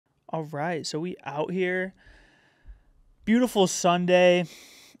All right, so we out here. Beautiful Sunday,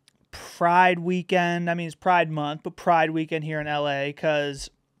 Pride weekend. I mean, it's Pride month, but Pride weekend here in LA because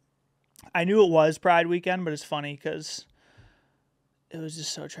I knew it was Pride weekend, but it's funny because it was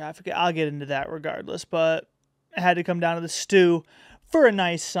just so traffic. I'll get into that regardless, but I had to come down to the stew for a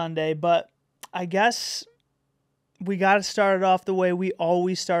nice Sunday. But I guess we got to start it off the way we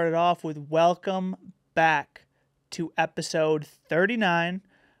always started off with welcome back to episode 39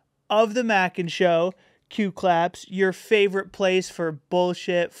 of the Mackin Show. Q claps, your favorite place for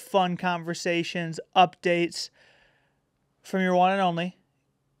bullshit, fun conversations, updates from your one and only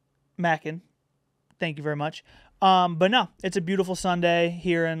Mackin. Thank you very much. But no, it's a beautiful Sunday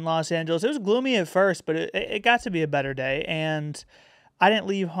here in Los Angeles. It was gloomy at first, but it got to be a better day. And I didn't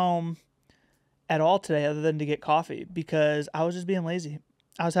leave home at all today other than to get coffee because I was just being lazy.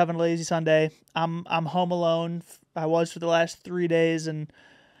 I was having a lazy Sunday. I'm home alone. I was for the last 3 days and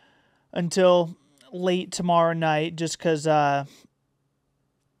until late tomorrow night just because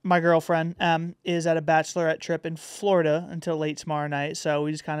my girlfriend is at a bachelorette trip in Florida until late tomorrow night. So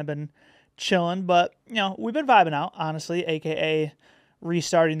we just kind of been chilling. But, you know, we've been vibing out, honestly, a.k.a.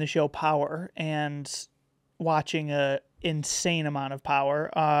 restarting the show Power and watching a insane amount of Power.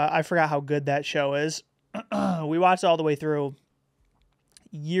 I forgot how good that show is. We watched it all the way through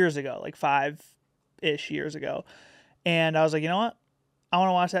years ago, like 5-ish years ago. And I was like, you know what? I want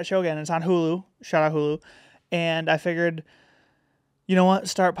to watch that show again. It's on Hulu. Shout out Hulu. And I figured, you know what?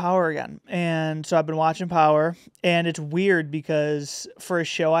 Start Power again. And so I've been watching Power. And it's weird because for a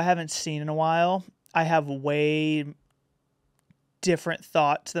show I haven't seen in a while, I have way different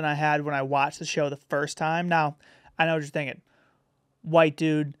thoughts than I had when I watched the show the first time. Now, I know what you're thinking. White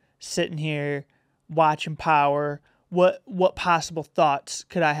dude sitting here watching Power. What possible thoughts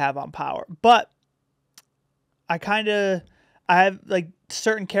could I have on Power? But I have, like,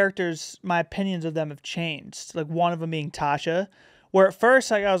 certain characters, my opinions of them have changed. Like, one of them being Tasha, where at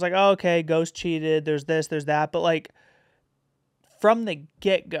first, like, I was like, oh, okay, Ghost cheated, there's this, there's that. But, like, from the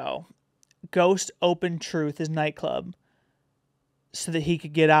get-go, Ghost opened Truth, his nightclub, so that he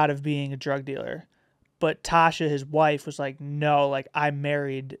could get out of being a drug dealer. But Tasha, his wife, was like, no, like, I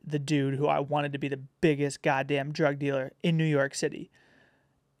married the dude who I wanted to be the biggest goddamn drug dealer in New York City.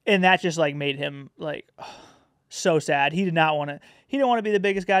 And that just, like, made him, like, so sad. He didn't want to be the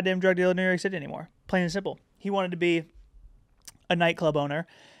biggest goddamn drug dealer in New York City anymore. Plain and simple. He wanted to be a nightclub owner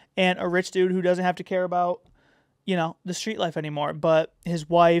and a rich dude who doesn't have to care about, you know, the street life anymore. But his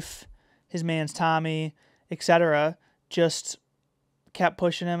wife, his man's Tommy, etc., just kept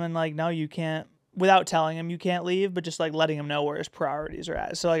pushing him and, like, no, you can't, without telling him you can't leave, but just, like, letting him know where his priorities are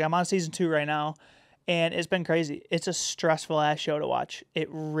at. So, like, I'm on season 2 right now. And it's been crazy. It's a stressful-ass show to watch.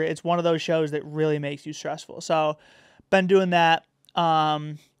 It's one of those shows that really makes you stressful. So, been doing that.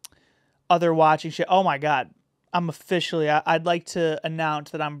 Other watching shit. Oh, my God. I'm officially... I'd like to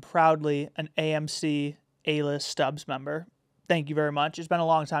announce that I'm proudly an AMC A-List Stubs member. Thank you very much. It's been a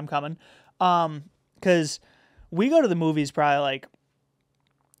long time coming. Because we go to the movies probably, like,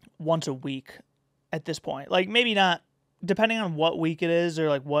 once a week at this point. Like, maybe not... depending on what week it is or,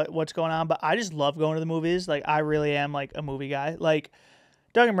 like, what's going on, but I just love going to the movies. Like, I really am, like, a movie guy. Like,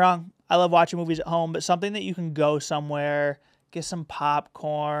 don't get me wrong, I love watching movies at home, but something that you can go somewhere, get some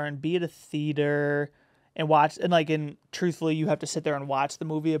popcorn, be at a theater, and watch, and truthfully, you have to sit there and watch the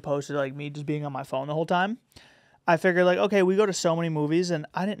movie opposed to, like, me just being on my phone the whole time. I figured, like, okay, we go to so many movies, and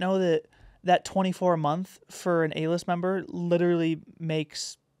I didn't know that $24 a month for an A-list member literally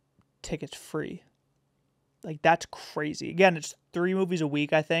makes tickets free. Like, that's crazy. Again, it's 3 movies a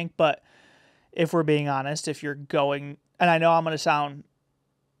week, I think. But if we're being honest, if you're going... and I know I'm going to sound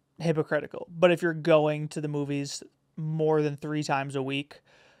hypocritical, but if you're going to the movies more than 3 times a week,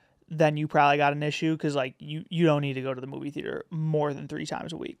 then you probably got an issue because, like, you don't need to go to the movie theater more than 3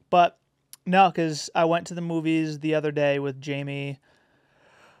 times a week. But no, because I went to the movies the other day with Jamie,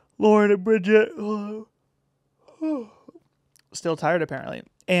 Lauren, and Bridget. Still tired, apparently.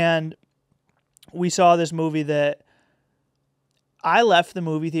 And... we saw this movie that I left the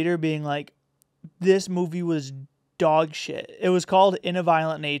movie theater being like, this movie was dog shit. It was called In a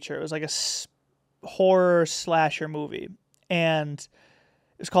Violent Nature. It was like a horror slasher movie. And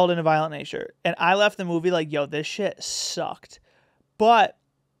it was called In a Violent Nature. And I left the movie like, yo, this shit sucked. But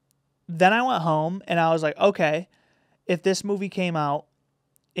then I went home and I was like, okay, if this movie came out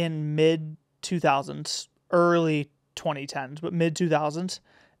in mid-2000s, early 2010s, but mid-2000s,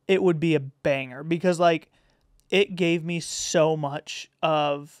 it would be a banger because, like, it gave me so much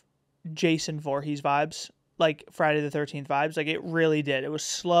of Jason Voorhees vibes, like Friday the 13th vibes. Like, it really did. It was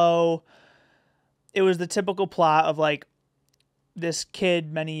slow. It was the typical plot of, like, this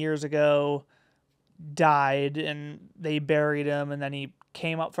kid many years ago died and they buried him, and then he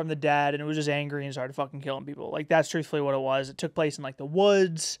came up from the dead and was just angry and started fucking killing people. Like, that's truthfully what it was. It took place in like the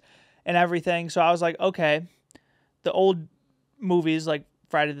woods and everything. So I was like, okay, the old movies like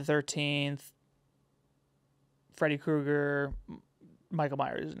Friday the 13th, Freddy Krueger, Michael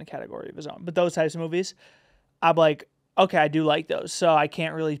Myers is in a category of his own, but those types of movies, I'm like, okay, I do like those. So I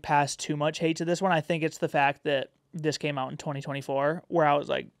can't really pass too much hate to this one. I think it's the fact that this came out in 2024 where I was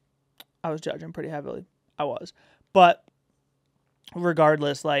like, I was judging pretty heavily. I was. But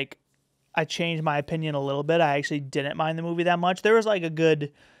regardless, like, I changed my opinion a little bit. I actually didn't mind the movie that much. There was like a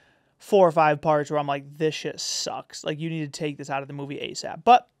good 4 or 5 parts where I'm like, this shit sucks. Like, you need to take this out of the movie ASAP.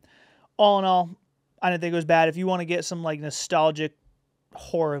 But all in all, I didn't think it was bad. If you want to get some like nostalgic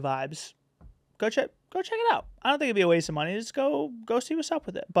horror vibes, go check it out. I don't think it'd be a waste of money. Just go see what's up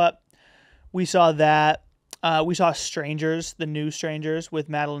with it. But we saw that. We saw Strangers, the new Strangers with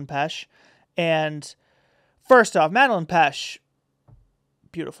Madeline Pesh. And first off, Madeline Pesh,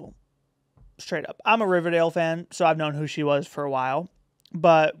 beautiful. Straight up. I'm a Riverdale fan, so I've known who she was for a while.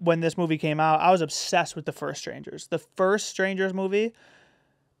 But when this movie came out, I was obsessed with the first Strangers. The first Strangers movie,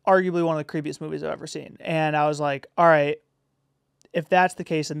 arguably one of the creepiest movies I've ever seen. And I was like, all right, if that's the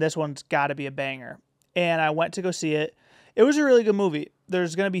case, then this one's got to be a banger. And I went to go see it. It was a really good movie.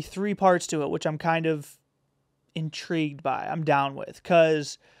 There's going to be 3 parts to it, which I'm kind of intrigued by. I'm down with,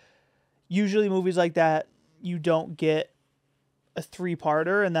 because usually movies like that, you don't get a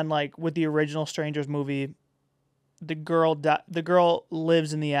 3-parter, and then like with the original Strangers movie, the girl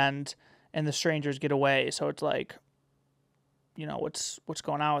lives in the end and the strangers get away. So it's like, you know, what's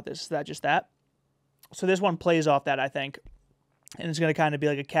going on with this? Is that just that? So this one plays off that, I think. And it's going to kind of be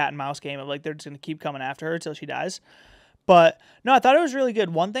like a cat and mouse game of like, they're just going to keep coming after her until she dies. But no, I thought it was really good.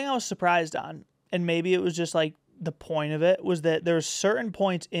 One thing I was surprised on, and maybe it was just like the point of it, was that there were certain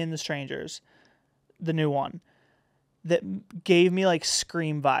points in The Strangers, the new one, that gave me like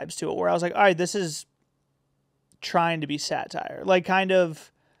Scream vibes to it, where I was like, all right, this is trying to be satire. Like, kind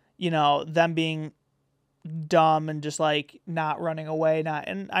of, you know, them being dumb and just like not running away,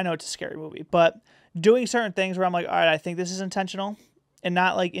 and I know it's a scary movie, but doing certain things where I'm like, all right, I think this is intentional, and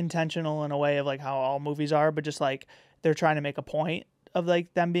not like intentional in a way of like how all movies are, but just like they're trying to make a point of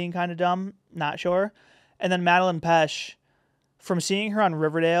like them being kind of dumb, not sure. And then Madeline Pesh, from seeing her on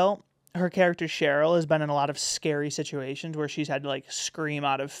Riverdale, her character Cheryl has been in a lot of scary situations where she's had to like scream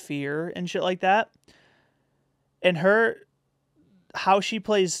out of fear and shit like that. And how she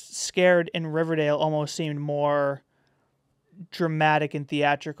plays scared in Riverdale almost seemed more dramatic and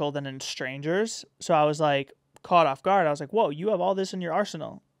theatrical than in Strangers. So I was like caught off guard. I was like, whoa, you have all this in your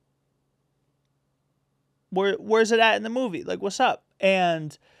arsenal. Where's it at in the movie? Like, what's up?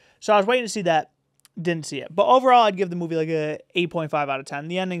 And so I was waiting to see that. Didn't see it. But overall, I'd give the movie like a 8.5 out of 10.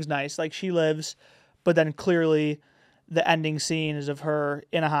 The ending's nice. Like, she lives, but then clearly the ending scene is of her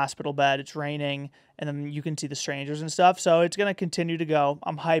in a hospital bed. It's raining, and then you can see the strangers and stuff. So it's going to continue to go.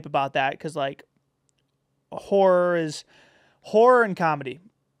 I'm hype about that, because like horror and comedy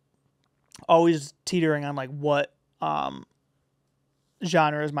always teetering on like what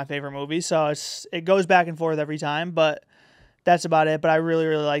genre is my favorite movie. So it goes back and forth every time, but that's about it. But I really,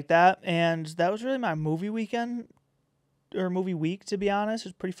 really like that. And that was really my movie weekend, or movie week, to be honest. It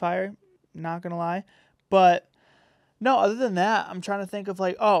was pretty fire, not going to lie. But no, other than that, I'm trying to think of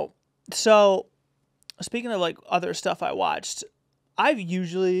like, oh, so speaking of like other stuff I watched, I've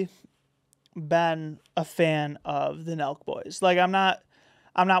usually been a fan of the Nelk boys. Like, I'm not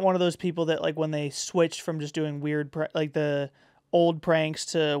one of those people that like when they switched from just doing weird, like the old pranks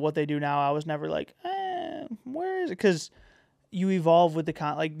to what they do now, I was never like, where is it? Because you evolve with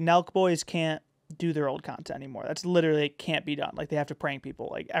the like Nelk boys can't do their old content anymore. That's literally, it can't be done. Like, they have to prank people.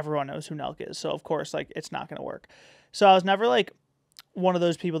 Like, everyone knows who Nelk is. So of course, like, it's not going to work. So I was never like one of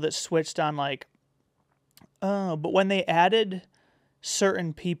those people that switched on like, oh, but when they added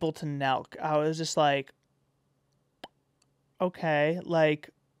certain people to Nelk, I was just like, okay, like,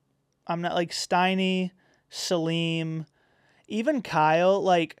 I'm not like Steiny, Salim, even Kyle,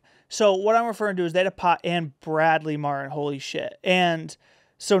 like, so what I'm referring to is they had a and Bradley Martin, holy shit. And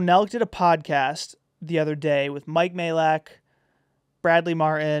so Nelk did a podcast the other day with Mike Majlak, Bradley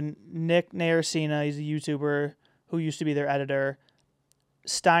Martin, Nick Naracina, he's a YouTuber who used to be their editor,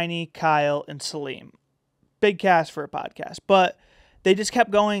 Steiny, Kyle, and Salim. Big cast for a podcast. But they just kept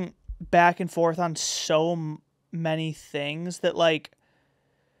going back and forth on so many things that, like,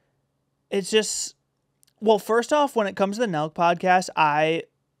 it's just, well, first off, when it comes to the Nelk podcast, I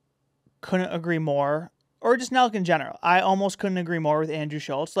couldn't agree more, or just Nelk in general. I almost couldn't agree more with Andrew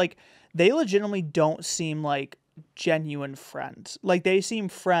Schultz. Like, they legitimately don't seem like genuine friends. Like, they seem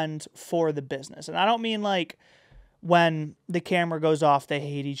friends for the business. And I don't mean like when the camera goes off, they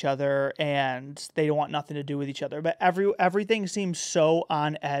hate each other and they don't want nothing to do with each other. But everything seems so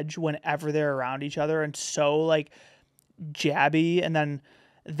on edge whenever they're around each other, and so like jabby. And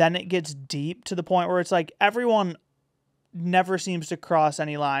then it gets deep to the point where it's like everyone never seems to cross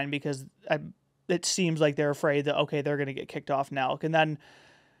any line, because it seems like they're afraid that, okay, they're going to get kicked off Nelk. And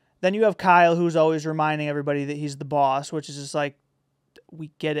then you have Kyle, who's always reminding everybody that he's the boss, which is just like, we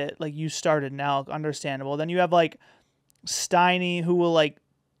get it. Like, you started Nelk, understandable. Then you have like Steiny, who will like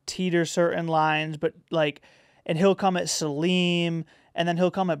teeter certain lines, but like, and he'll come at Salim, and then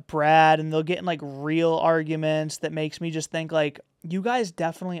he'll come at Brad, and they'll get in like real arguments that makes me just think like, you guys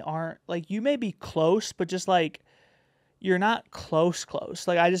definitely aren't, like, you may be close, but just like, you're not close.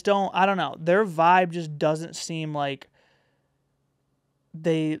 Like, I don't know. Their vibe just doesn't seem like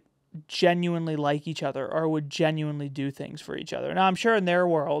they genuinely like each other or would genuinely do things for each other. Now, I'm sure in their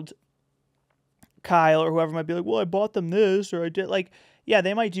world, Kyle or whoever might be like, well, I bought them this, or I did, like, yeah,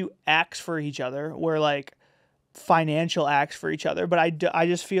 they might do acts for each other, where like financial acts for each other. But I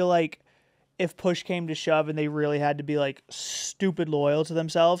just feel like if push came to shove and they really had to be like stupid loyal to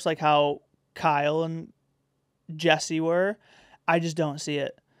themselves, like how Kyle and Jesse were, I just don't see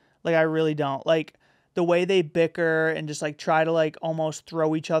it. Like, I really don't. Like, the way they bicker and just like try to like almost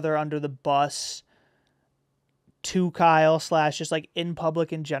throw each other under the bus to Kyle / just like in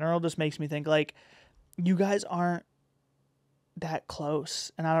public in general just makes me think like, you guys aren't that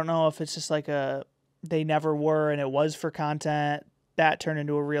close. And I don't know if it's just like they never were and it was for content that turned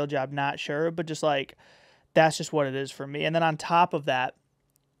into a real job, not sure, but just like, that's just what it is for me. And then on top of that,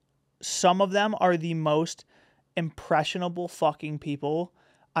 some of them are the most impressionable fucking people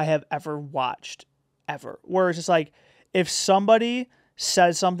I have ever watched, ever. Where it's just like, if somebody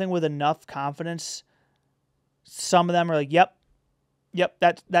says something with enough confidence, some of them are like, yep,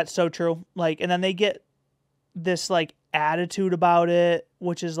 that's so true. Like, and then they get this like attitude about it,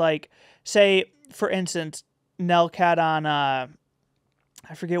 which is like, say, for instance, Nelk had on, I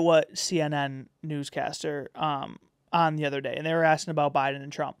forget what CNN newscaster, on the other day, and they were asking about Biden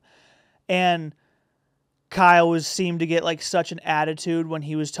and Trump. And Kyle seemed to get like such an attitude when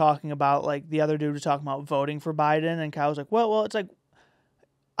he was talking about, like, the other dude was talking about voting for Biden, and Kyle was like, well, it's like,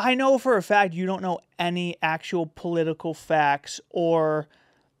 I know for a fact you don't know any actual political facts or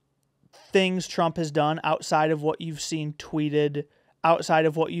things Trump has done outside of what you've seen tweeted, outside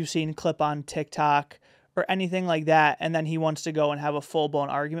of what you've seen clip on TikTok or anything like that. And then he wants to go and have a full-blown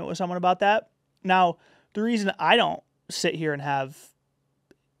argument with someone about that. Now, the reason I don't sit here and have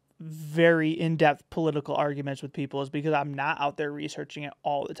very in-depth political arguments with people is because I'm not out there researching it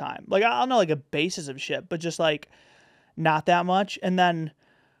all the time. Like, I'll know like a basis of shit, but just like not that much. And then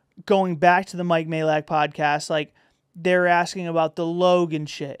going back to the Mike Majlak podcast, like, they're asking about the Logan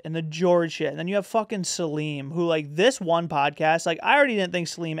shit and the George shit. And then you have fucking Salim, who, like, this one podcast, like, I already didn't think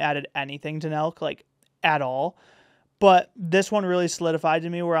Salim added anything to Nelk, like, at all. But this one really solidified to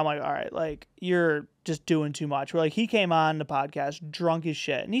me where I'm like, all right, like, you're just doing too much. Where, like, he came on the podcast drunk as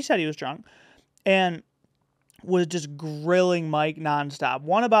shit. And he said he was drunk. And was just grilling Mike nonstop.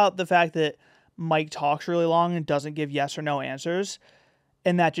 One, about the fact that Mike talks really long and doesn't give yes or no answers.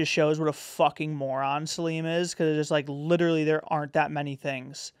 And that just shows what a fucking moron Salim is. Because it's just like, literally, there aren't that many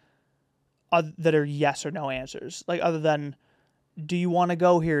things that are yes or no answers. Like, other than, do you want to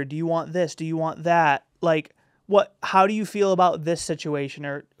go here? Do you want this? Do you want that? Like, how do you feel about this situation?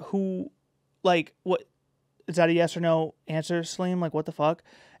 Or who, like, what, is that a yes or no answer, Salim? Like, what the fuck?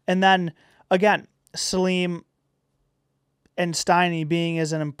 And then, again, Salim and Steiny, being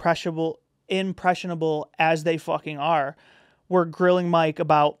as an impressionable as they fucking are, were grilling Mike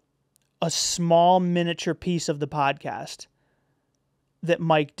about a small miniature piece of the podcast that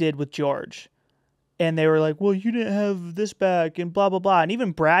Mike did with George. And they were like, well, you didn't have this back and blah, blah, blah. And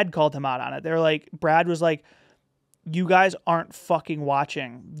even Brad called him out on it. They were like, Brad was like, you guys aren't fucking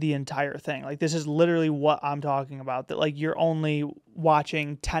watching the entire thing. Like, this is literally what I'm talking about. That, like, you're only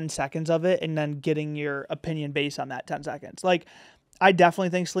watching 10 seconds of it and then getting your opinion based on that 10 seconds. Like, I definitely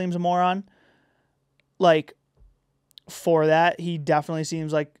think Salim's a moron. Like, for that, he definitely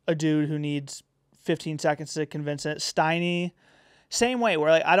seems like a dude who needs 15 seconds to convince it. Steiny, same way,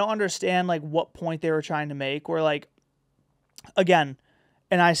 where, like, I don't understand, like, what point they were trying to make. Where, like, again,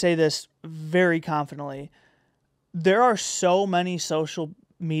 and I say this very confidently, there are so many social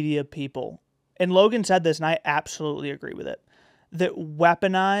media people, and Logan said this, and I absolutely agree with it, that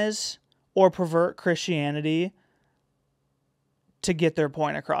weaponize or pervert Christianity to get their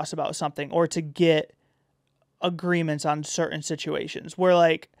point across about something, or to get agreements on certain situations. Where,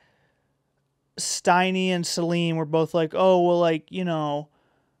 like, Steiny and Salim were both like, oh, well, like,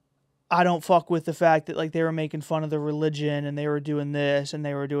 I don't fuck with the fact that, like, they were making fun of the religion and they were doing this and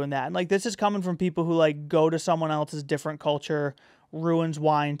they were doing that. And, like, this is coming from people who, like, go to someone else's different culture, ruins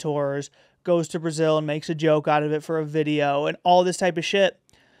wine tours, goes to Brazil and makes a joke out of it for a video and all this type of shit.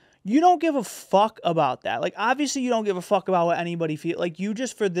 You don't give a fuck about that. Like, obviously you don't give a fuck about what anybody feels. Like, you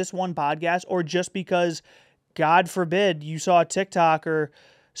just for this one podcast, or just because, God forbid, you saw a TikTok or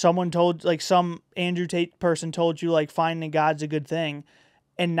someone told, like, some Andrew Tate person told you, like, finding God's a good thing.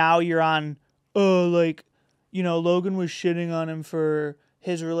 And now you're on, like, Logan was shitting on him for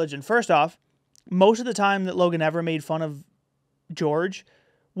his religion. First off, most of the time that Logan ever made fun of George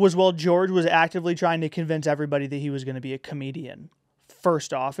was while George was actively trying to convince everybody that he was going to be a comedian.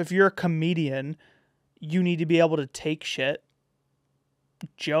 First off, if you're a comedian, you need to be able to take shit,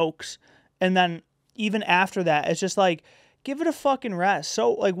 jokes. And then even after that, it's just like, give it a fucking rest.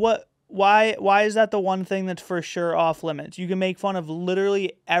 So, like, why is that the one thing that's for sure off limits? You can make fun of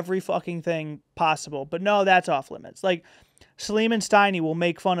literally every fucking thing possible, but no, that's off limits. Like, Salim and Steiny will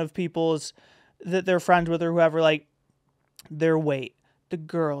make fun of people's that they're friends with or whoever, like, their weight, the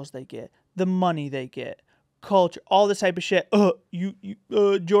girls they get, the money they get, culture, all this type of shit.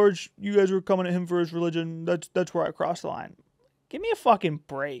 George, you guys were coming at him for his religion. That's where I crossed the line. Give me a fucking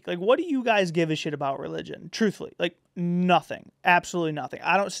break. Like, what do you guys give a shit about religion? Truthfully, like, nothing. Absolutely nothing.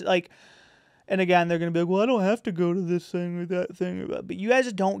 I don't, like, and again, they're going to be like, well, I don't have to go to this thing or that thing. But you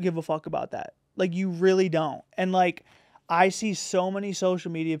guys don't give a fuck about that. Like, you really don't. And, like, I see so many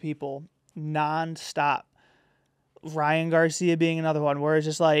social media people nonstop. Ryan Garcia being another one, where it's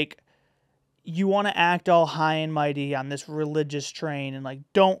just like, you want to act all high and mighty on this religious train and, like,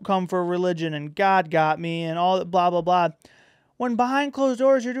 don't come for religion and God got me and all that blah, blah, blah. When behind closed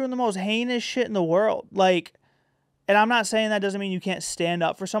doors, you're doing the most heinous shit in the world. Like, and I'm not saying that doesn't mean you can't stand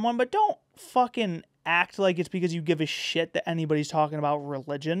up for someone, but don't fucking act like it's because you give a shit that anybody's talking about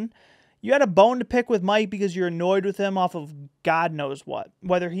religion. You had a bone to pick with Mike because you're annoyed with him off of God knows what.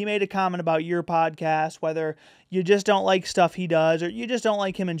 Whether he made a comment about your podcast, whether you just don't like stuff he does, or you just don't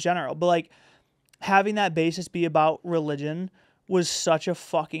like him in general. But, like, having that basis be about religion was such a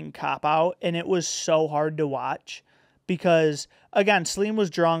fucking cop-out, and it was so hard to watch. Because, again, Salim was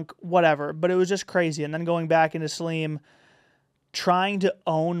drunk, whatever, but it was just crazy. And then going back into Salim trying to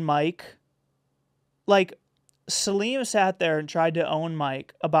own Mike. Like, Salim sat there and tried to own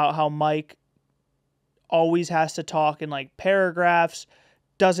Mike about how Mike always has to talk in, like, paragraphs,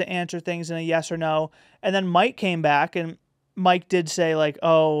 doesn't answer things in a yes or no. And then Mike came back, and Mike did say, like,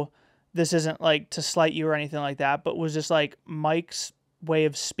 oh, this isn't, like, to slight you or anything like that, but was just like, Mike's way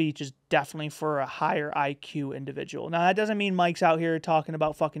of speech is definitely for a higher IQ individual. Now, that doesn't mean Mike's out here talking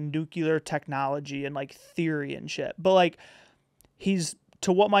about fucking nuclear technology and, like, theory and shit. But, like, he's,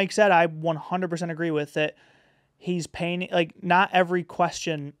 to what Mike said, I 100% agree with it. He's painting, like, not every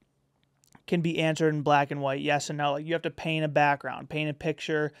question can be answered in black and white, yes and no. Like, you have to paint a background, paint a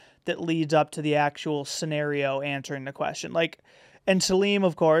picture that leads up to the actual scenario answering the question. Like, and Salim,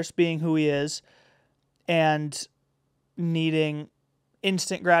 of course, being who he is and needing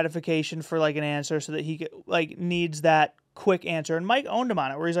instant gratification for, like, an answer so that he could, like, needs that quick answer. And Mike owned him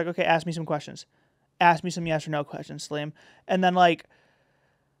on it, where he's like, okay, ask me some questions. Ask me some yes or no questions, Salim. And then, like,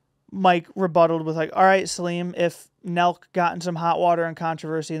 Mike rebutted with, like, all right, Salim, if Nelk got in some hot water and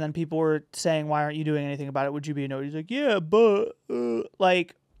controversy and then people were saying, why aren't you doing anything about it? Would you be annoyed? He's like, yeah, but,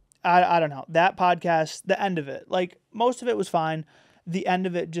 like, I don't know. That podcast, the end of it, like, most of it was fine. The end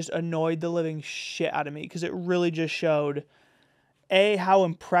of it just annoyed the living shit out of me because it really just showed, A, how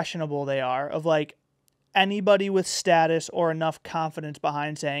impressionable they are of, like, anybody with status or enough confidence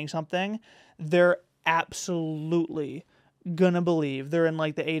behind saying something, they're absolutely gonna believe they're in,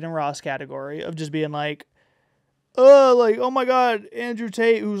 like, the Aiden Ross category of just being like, oh my God, Andrew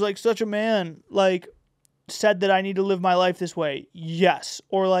Tate, who's, like, such a man, like, said that I need to live my life this way. Yes.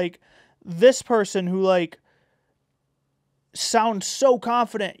 Or, like, this person who, like, sounds so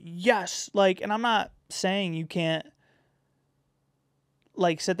confident. Yes. Like, and I'm not saying you can't,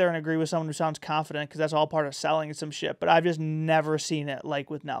 like, sit there and agree with someone who sounds confident because that's all part of selling and some shit, but I've just never seen it, like,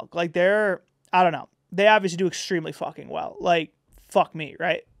 with Nelk. Like, I don't know. They obviously do extremely fucking well. Like, fuck me,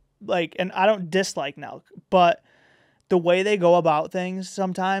 right? Like, and I don't dislike Nelk, but the way they go about things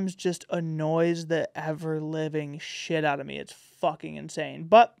sometimes just annoys the ever-living shit out of me. It's fucking insane.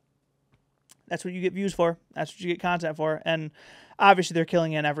 But that's what you get views for. That's what you get content for. And obviously they're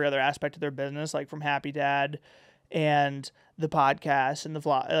killing in every other aspect of their business, like from Happy Dad and the podcast and the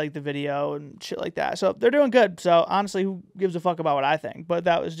vlog, like the video and shit like that. So they're doing good. So honestly, who gives a fuck about what I think? But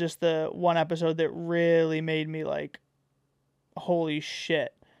that was just the one episode that really made me like, holy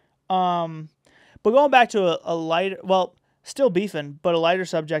shit. But going back to a lighter, well, still beefing, but a lighter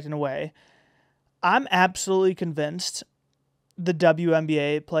subject in a way, I'm absolutely convinced the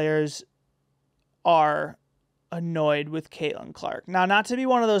WNBA players are annoyed with Caitlin Clark. Now, not to be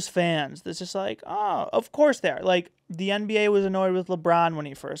one of those fans that's just like, oh, of course they are. Like, the NBA was annoyed with LeBron when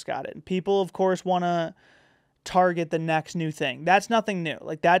he first got it. And people, of course, want to target the next new thing. That's nothing new.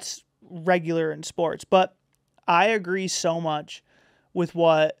 Like, that's regular in sports. But I agree so much with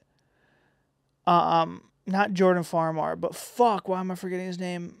what, not Jordan Farmar, but fuck, why am I forgetting his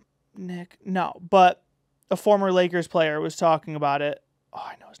name? Nick? No, but a former Lakers player was talking about it. Oh,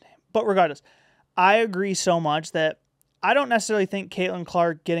 I know his name. But regardless, I agree so much that I don't necessarily think Caitlin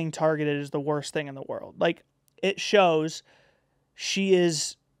Clark getting targeted is the worst thing in the world. Like, it shows she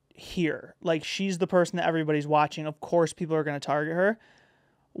is here. Like, she's the person that everybody's watching. Of course, people are going to target her.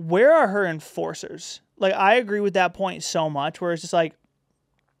 Where are her enforcers? Like, I agree with that point so much, where it's just like,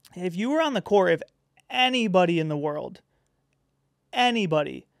 if you were on the court, if anybody in the world,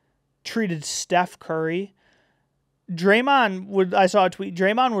 anybody treated Steph Curry, I saw a tweet,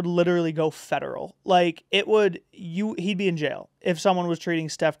 Draymond would literally go federal. Like, he'd be in jail if someone was treating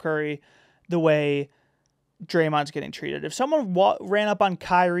Steph Curry the way Draymond's getting treated. If someone ran up on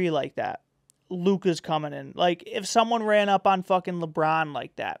Kyrie like that, Luka's coming in. Like, if someone ran up on fucking LeBron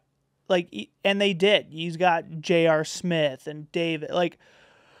like that, like, and they did. He's got J.R. Smith and David. Like,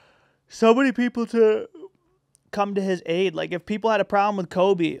 so many people to come to his aid. Like, if people had a problem with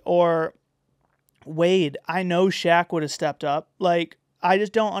Kobe or Wade, I know Shaq would have stepped up. Like, I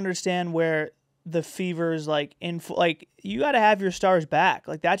just don't understand where the fever's like you got to have your stars back.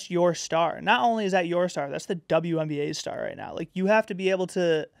 Like, that's your star. Not only is that your star, that's the WNBA's star right now. Like, you have to be able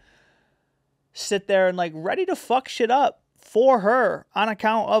to sit there and like ready to fuck shit up for her on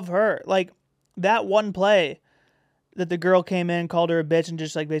account of her. Like, that one play that the girl came in, called her a bitch, and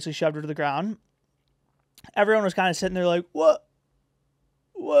just like basically shoved her to the ground. Everyone was kind of sitting there like, what,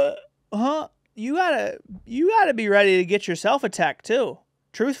 huh? You gotta be ready to get yourself attacked too.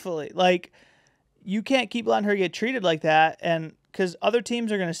 Truthfully, like, you can't keep letting her get treated like that, and because other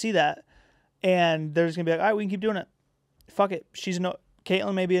teams are gonna see that, and they're just gonna be like, all right, we can keep doing it. Fuck it.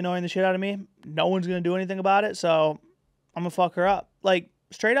 Caitlin may be annoying the shit out of me. No one's gonna do anything about it, so I'm gonna fuck her up, like,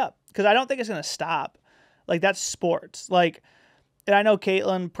 straight up, because I don't think it's gonna stop. Like, that's sports. Like, and I know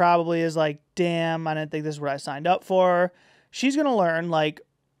Caitlin probably is like, damn, I didn't think this is what I signed up for. She's gonna learn, like,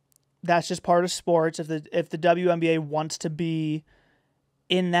 that's just part of sports. If the WNBA wants to be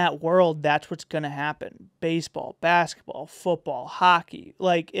in that world, that's what's going to happen. Baseball, basketball, football, hockey.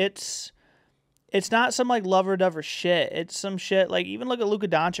 Like, it's not some like lover dover shit. It's some shit like, even look at Luka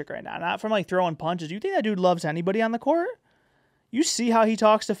Doncic right now. Not from like throwing punches. You think that dude loves anybody on the court? You see how he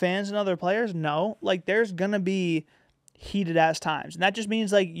talks to fans and other players? No. Like, there's going to be heated ass times. And that just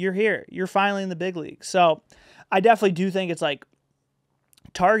means like, you're here. You're finally in the big league. So I definitely do think it's like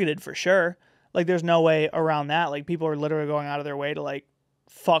targeted for sure. Like, there's no way around that. Like, people are literally going out of their way to like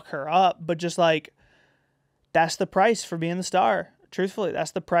fuck her up, but just like, that's the price for being the star. Truthfully,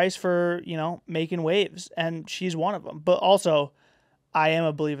 that's the price for, making waves, and she's one of them. But also, I am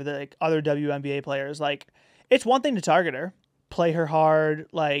a believer that like other WNBA players, like, it's one thing to target her, play her hard,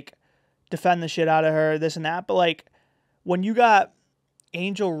 like, defend the shit out of her, this and that, but like, when you got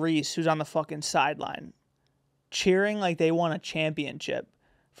Angel Reese, who's on the fucking sideline cheering like they won a championship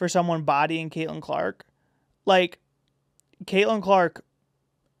for someone bodying Caitlin Clark. Like, Caitlin Clark,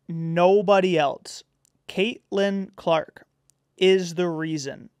 nobody else. Caitlin Clark is the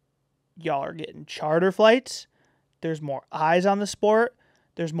reason y'all are getting charter flights. There's more eyes on the sport.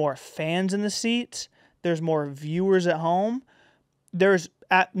 There's more fans in the seats. There's more viewers at home.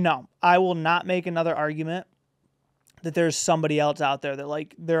 No, I will not make another argument that there's somebody else out there that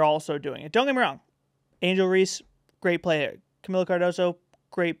like they're also doing it. Don't get me wrong. Angel Reese, great player. Camila Cardoso,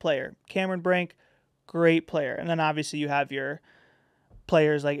 great player. Cameron Brink, great player. And then obviously you have your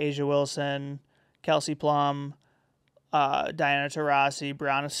players like Asia Wilson, Kelsey Plum, Diana Taurasi,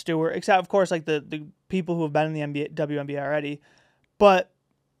 Brianna Stewart, except of course like the people who have been in the WNBA already. But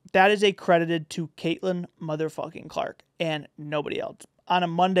that is accredited to Caitlin motherfucking Clark and nobody else. On a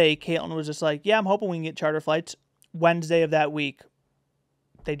Monday, Caitlin was just like, yeah, I'm hoping we can get charter flights. Wednesday of that week,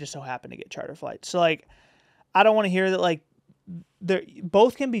 they just so happen to get charter flights. So like, I don't want to hear that like,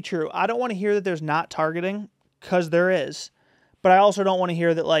 both can be true. I don't want to hear that there's not targeting, because there is. But I also don't want to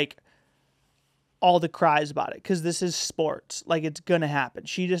hear that like all the cries about it, because this is sports. Like, it's going to happen.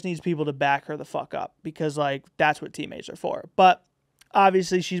 She just needs people to back her the fuck up, because like, that's what teammates are for. But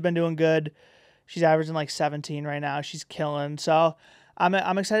obviously she's been doing good. She's averaging like 17 right now. She's killing. So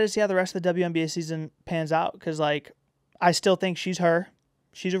I'm excited to see how the rest of the WNBA season pans out, because like, I still think she's her.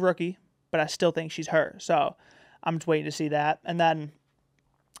 She's a rookie. but I still think she's her. So I'm just waiting to see that. And then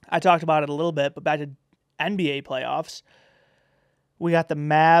I talked about it a little bit, but back to NBA playoffs. We got the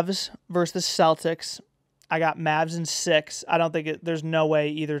Mavs versus the Celtics. I got Mavs in 6. I don't think there's no way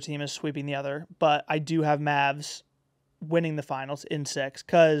either team is sweeping the other, but I do have Mavs winning the finals in 6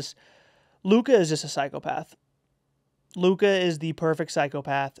 because Luka is just a psychopath. Luka is the perfect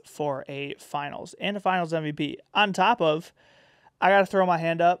psychopath for a finals and a finals MVP. On top of, I got to throw my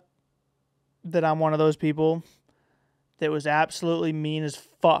hand up that I'm one of those people that was absolutely mean as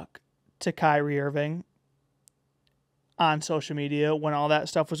fuck to Kyrie Irving on social media when all that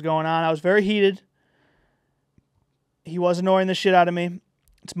stuff was going on. I was very heated. He was annoying the shit out of me.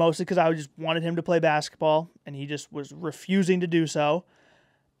 It's mostly because I just wanted him to play basketball, and he just was refusing to do so.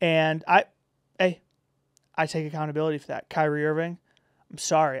 And I take accountability for that. Kyrie Irving, I'm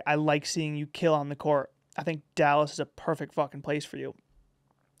sorry. I like seeing you kill on the court. I think Dallas is a perfect fucking place for you.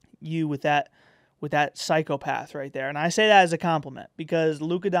 You with that psychopath right there. And I say that as a compliment because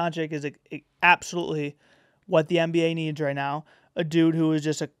Luka Doncic is absolutely what the NBA needs right now. A dude who is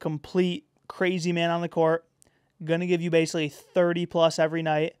just a complete crazy man on the court, going to give you basically 30 plus every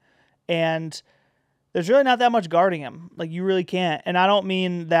night. And there's really not that much guarding him. Like, you really can't. And I don't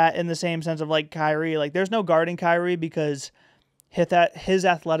mean that in the same sense of like Kyrie. Like, there's no guarding Kyrie because his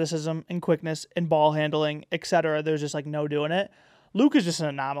athleticism and quickness and ball handling, etc. There's just like no doing it. Luka's just an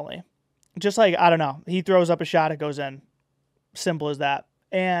anomaly. Just like, I don't know. He throws up a shot, it goes in. Simple as that.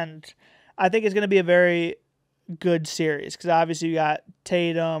 And I think it's going to be a very good series because obviously you got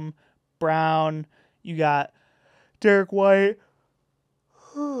Tatum, Brown, you got Derek White.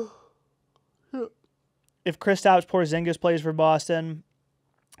 If Kristaps Porzingis plays for Boston,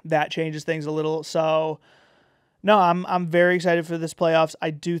 that changes things a little. So, no, I'm very excited for this playoffs. I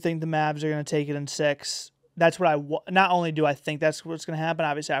do think the Mavs are going to take it in 6. That's what not only do I think that's what's going to happen,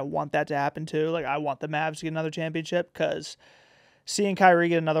 obviously I want that to happen too. Like, I want the Mavs to get another championship because seeing Kyrie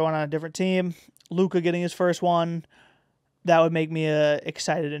get another one on a different team, Luka getting his first one, that would make me a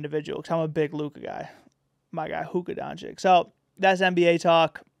excited individual because I'm a big Luka guy. My guy, Luka Doncic. So that's NBA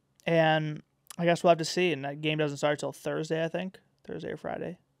talk, and I guess we'll have to see. And that game doesn't start till Thursday, I think. Thursday or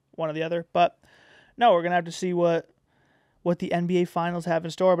Friday. One or the other. But no, we're going to have to see what the NBA Finals have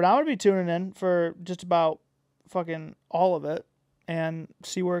in store. But I'm going to be tuning in for just about fucking all of it and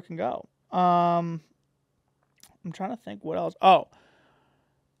see where it can go. I'm trying to think what else. Oh,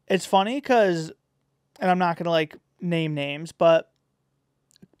 it's funny because, and I'm not going to like name names, but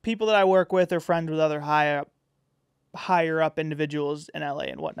people that I work with are friends with other higher up individuals in LA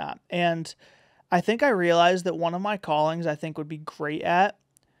and whatnot. And I think I realized that one of my callings I think would be great at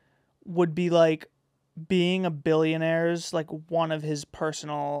would be like being a billionaire's like one of his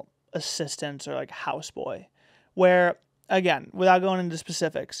personal assistants or like houseboy. Where, again, without going into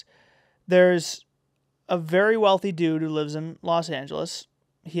specifics, there's a very wealthy dude who lives in Los Angeles.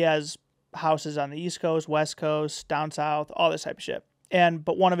 He has houses on the East Coast, West Coast, down south, all this type of shit.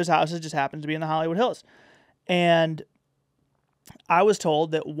 But one of his houses just happens to be in the Hollywood Hills. And I was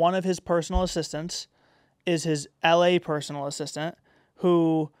told that one of his personal assistants is his LA personal assistant,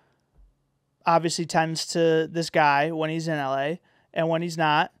 who obviously tends to this guy when he's in LA, and when he's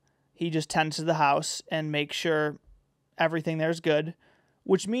not, he just tends to the house and makes sure everything there is good,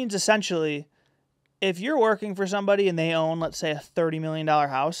 which means essentially if you're working for somebody and they own, let's say, a $30 million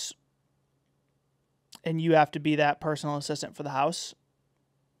house, and you have to be that personal assistant for the house,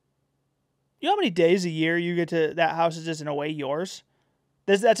 you know how many days a year you get to, that house is just in a way yours?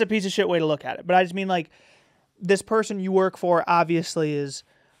 That's a piece of shit way to look at it. But I just mean like this person you work for obviously is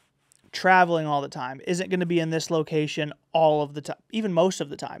traveling all the time, isn't going to be in this location all of the time, even most of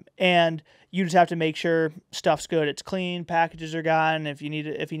the time. And you just have to make sure stuff's good. It's clean, packages are gone. If he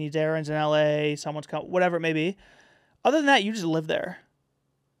needs errands in LA, someone's come, whatever it may be. Other than that, you just live there.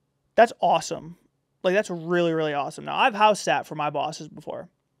 That's awesome. Like, that's really, really awesome. Now, I've house sat for my bosses before,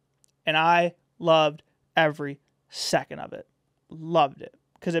 and I loved every second of it. Loved it.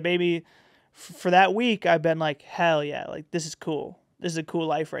 Because it made me, for that week, I've been like, hell yeah, like, this is cool. This is a cool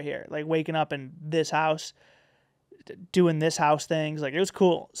life right here. Like, waking up in this house, doing this house things. Like, it was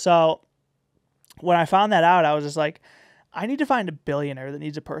cool. So, when I found that out, I was just like, I need to find a billionaire that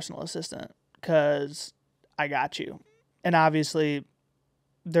needs a personal assistant. Because I got you. And obviously,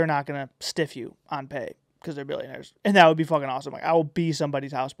 they're not going to stiff you on pay because they're billionaires. And that would be fucking awesome. Like, I will be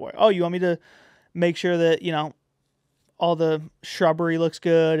somebody's houseboy. Oh, you want me to make sure that, you know, all the shrubbery looks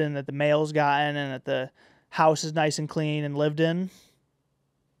good and that the mail's gotten and that the house is nice and clean and lived in?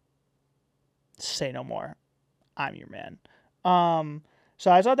 Say no more. I'm your man.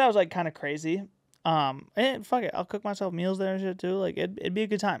 So I thought that was like kind of crazy. And fuck it, I'll cook myself meals there and shit too. Like it'd be a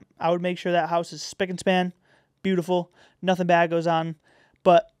good time. I would make sure that house is spick and span, beautiful, nothing bad goes on.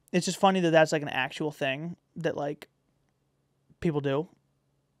 But it's just funny that that's like an actual thing that like people do.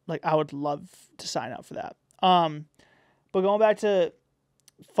 Like I would love to sign up for that. But going back to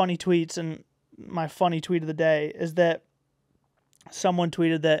funny tweets, and my funny tweet of the day is that someone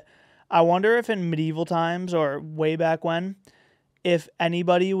tweeted that I wonder if in medieval times or way back when, if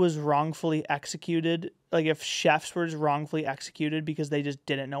anybody was wrongfully executed, like if chefs were just wrongfully executed because they just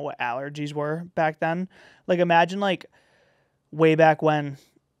didn't know what allergies were back then. Like imagine like way back when,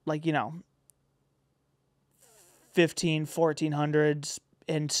 like, 1400s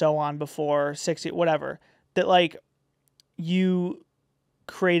and so on, before 60, whatever, that like you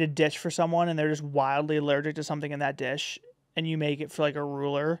create a dish for someone and they're just wildly allergic to something in that dish, and you make it for like a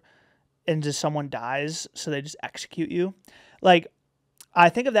ruler, and just someone dies, so they just execute you. Like, I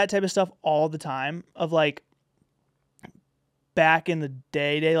think of that type of stuff all the time, of like back in the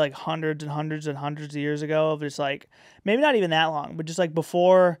day, like hundreds and hundreds and hundreds of years ago, of just like, maybe not even that long, but just like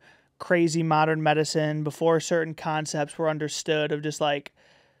before crazy modern medicine, before certain concepts were understood, of just like,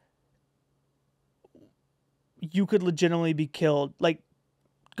 you could legitimately be killed. Like,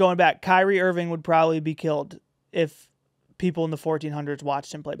 going back, Kyrie Irving would probably be killed if people in the 1400s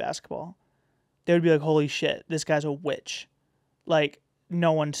watched him play basketball. They would be like, holy shit, this guy's a witch. Like,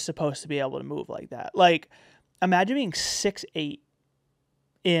 no one's supposed to be able to move like that. Like, imagine being 6'8",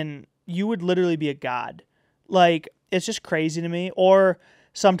 you would literally be a god. Like, it's just crazy to me. Or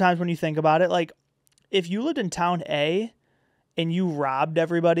sometimes when you think about it, like, if you lived in town A and you robbed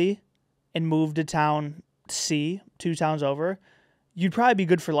everybody and moved to town C, 2 towns over, you'd probably be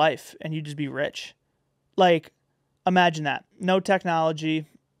good for life and you'd just be rich. Like, imagine that. No technology,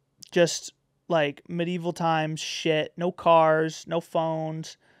 just like medieval times shit. No cars, no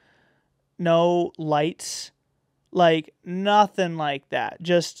phones, no lights, like nothing like that.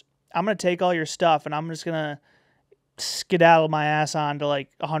 Just, I'm going to take all your stuff and I'm just going to skedaddle my ass on to like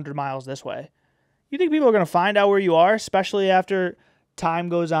 100 miles this way. You think people are going to find out where you are, especially after time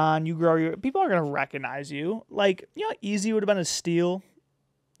goes on, you grow, people are going to recognize you. Like, how easy it would have been to steal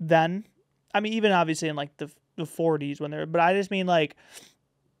then. I mean, even obviously in like the 40s when they're, but I just mean like,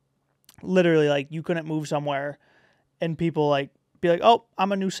 literally, like, you couldn't move somewhere and people like be like, oh,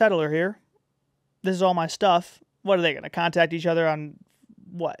 I'm a new settler here, this is all my stuff. What are they going to contact each other on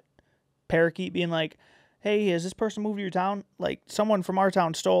what? Parakeet being like, hey, has this person moved to your town? Like, someone from our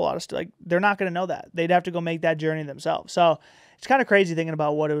town stole a lot of stuff. Like, they're not going to know that. They'd have to go make that journey themselves. So it's kind of crazy thinking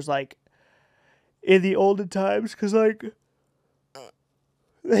about what it was like in the olden times, because like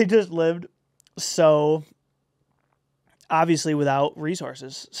they just lived so obviously without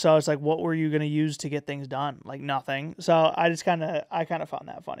resources. So it's like, what were you going to use to get things done? Like nothing. So I kind of found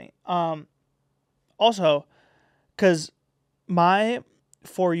that funny. Also, because my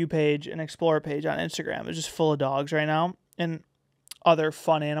For You page and Explore page on Instagram is just full of dogs right now and other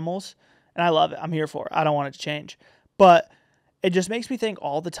fun animals. And I love it. I'm here for it. I don't want it to change. But it just makes me think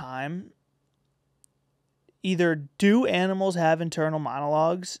all the time, either do animals have internal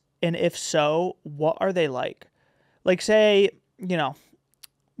monologues? And if so, what are they like? Like, say,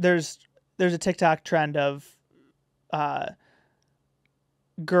 there's a TikTok trend of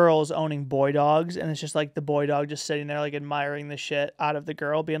girls owning boy dogs, and it's just like the boy dog just sitting there like admiring the shit out of the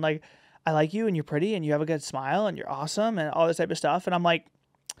girl, being like, I like you and you're pretty and you have a good smile and you're awesome and all this type of stuff. And I'm like,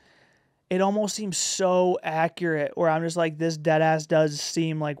 it almost seems so accurate, where I'm just like, this dead ass does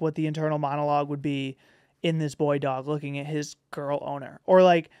seem like what the internal monologue would be in this boy dog looking at his girl owner. Or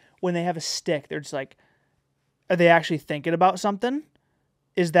like when they have a stick, they're just like, are they actually thinking about something?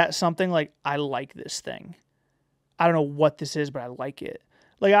 Is that something like, I like this thing? I don't know what this is, but I like it.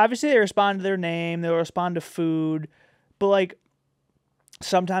 Like, obviously they respond to their name, they'll respond to food, but like,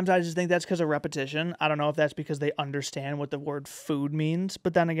 sometimes I just think that's because of repetition. I don't know if that's because they understand what the word food means,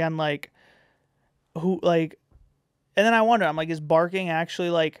 but then again, like, and then I wonder, I'm like, is barking actually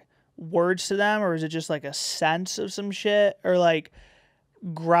like words to them, or is it just like a sense of some shit? Or like,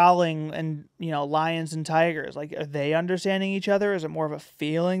 growling and lions and tigers, like, are they understanding each other? Is it more of a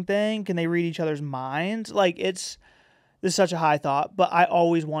feeling thing? Can they read each other's minds? Like, this is such a high thought, but I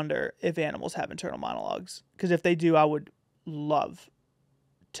always wonder if animals have internal monologues, because if they do, I would love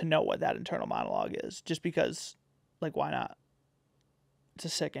to know what that internal monologue is, just because, like, why not? It's a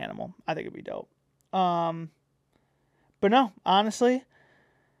sick animal. I think it'd be dope. But no, honestly,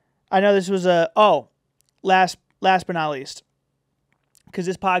 I know this was last but not least, because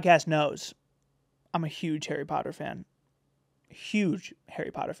this podcast knows I'm a huge Harry Potter fan. Huge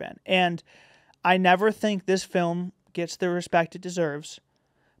Harry Potter fan. And I never think this film gets the respect it deserves,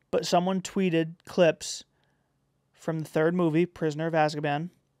 but someone tweeted clips from the third movie, Prisoner of Azkaban,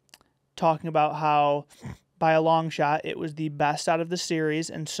 talking about how, by a long shot, it was the best out of the series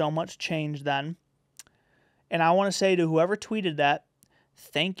and so much changed then. And I want to say to whoever tweeted that,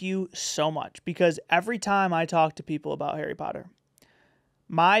 thank you so much, because every time I talk to people about Harry Potter,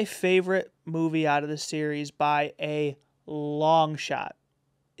 my favorite movie out of the series by a long shot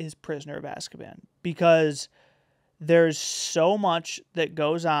is Prisoner of Azkaban, because there's so much that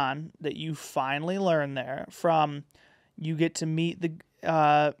goes on that you finally learn there. From you get to meet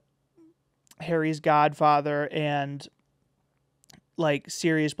the Harry's godfather, and like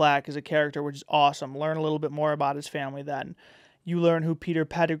Sirius Black is a character, which is awesome. Learn a little bit more about his family then. You learn who Peter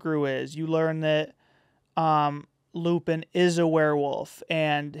Pettigrew is. You learn that Lupin is a werewolf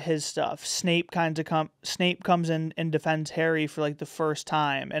and his stuff. Snape comes in and defends Harry for like the first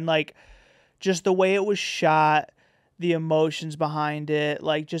time. And like just the way it was shot, the emotions behind it,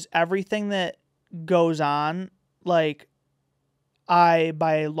 like just everything that goes on, like I,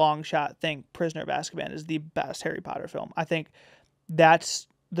 by a long shot, think Prisoner of Azkaban is the best Harry Potter film. I think that's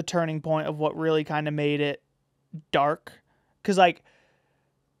the turning point of what really kind of made it dark. Because, like,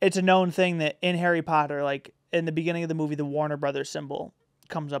 it's a known thing that in Harry Potter, like, in the beginning of the movie, the Warner Brothers symbol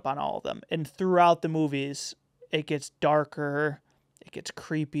comes up on all of them. And throughout the movies, it gets darker, it gets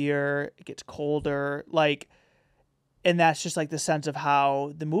creepier, it gets colder, like, and that's just, like, the sense of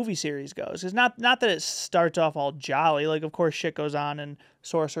how the movie series goes. It's not that it starts off all jolly. Like, of course, shit goes on in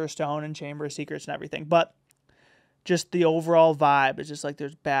Sorcerer's Stone and Chamber of Secrets and everything. But just the overall vibe is just, like,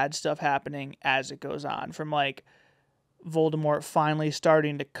 there's bad stuff happening as it goes on. From, like, Voldemort finally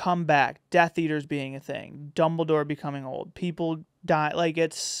starting to come back, Death Eaters being a thing, Dumbledore becoming old, people die. Like,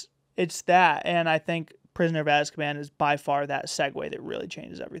 it's that. And I think Prisoner of Azkaban is by far that segue that really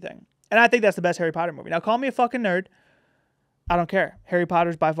changes everything. And I think that's the best Harry Potter movie. Now, call me a fucking nerd. I don't care. Harry Potter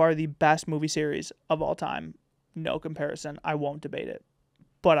is by far the best movie series of all time. No comparison. I won't debate it,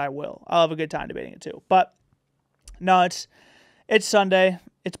 but I will. I'll have a good time debating it too. But no, it's Sunday.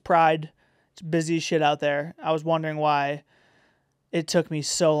 It's Pride. It's busy as shit out there. I was wondering why it took me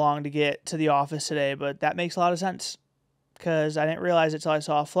so long to get to the office today, but that makes a lot of sense because I didn't realize it till I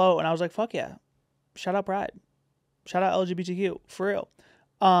saw a float, and I was like, fuck yeah. Shout out Pride. Shout out LGBTQ. For real.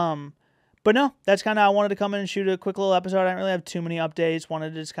 But no, that's kind of, I wanted to come in and shoot a quick little episode. I didn't really have too many updates.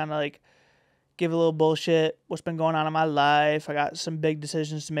 Wanted to just kind of like give a little bullshit. What's been going on in my life. I got some big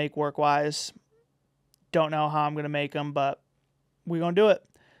decisions to make work-wise. Don't know how I'm going to make them, but we're going to do it.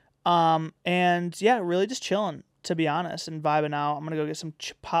 And yeah, really just chilling, to be honest, and vibing out. I'm going to go get some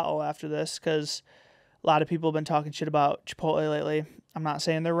Chipotle after this because a lot of people have been talking shit about Chipotle lately. I'm not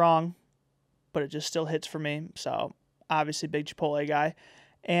saying they're wrong, but it just still hits for me. So obviously big Chipotle guy.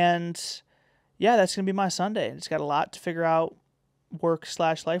 And yeah, that's going to be my Sunday. It's got a lot to figure out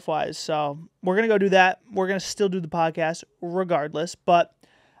work/life-wise. So we're going to go do that. We're going to still do the podcast regardless. But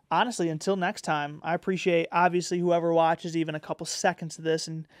honestly, until next time, I appreciate, obviously, whoever watches even a couple seconds of this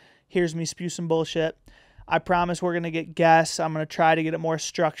and hears me spew some bullshit. I promise we're going to get guests. I'm going to try to get it more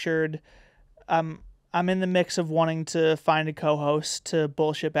structured. I'm in the mix of wanting to find a co-host to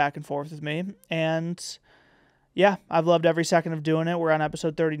bullshit back and forth with me. And yeah, I've loved every second of doing it. We're on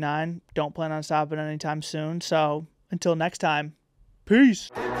episode 39. Don't plan on stopping anytime soon. So until next time, peace.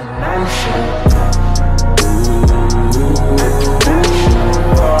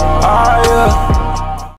 Yeah.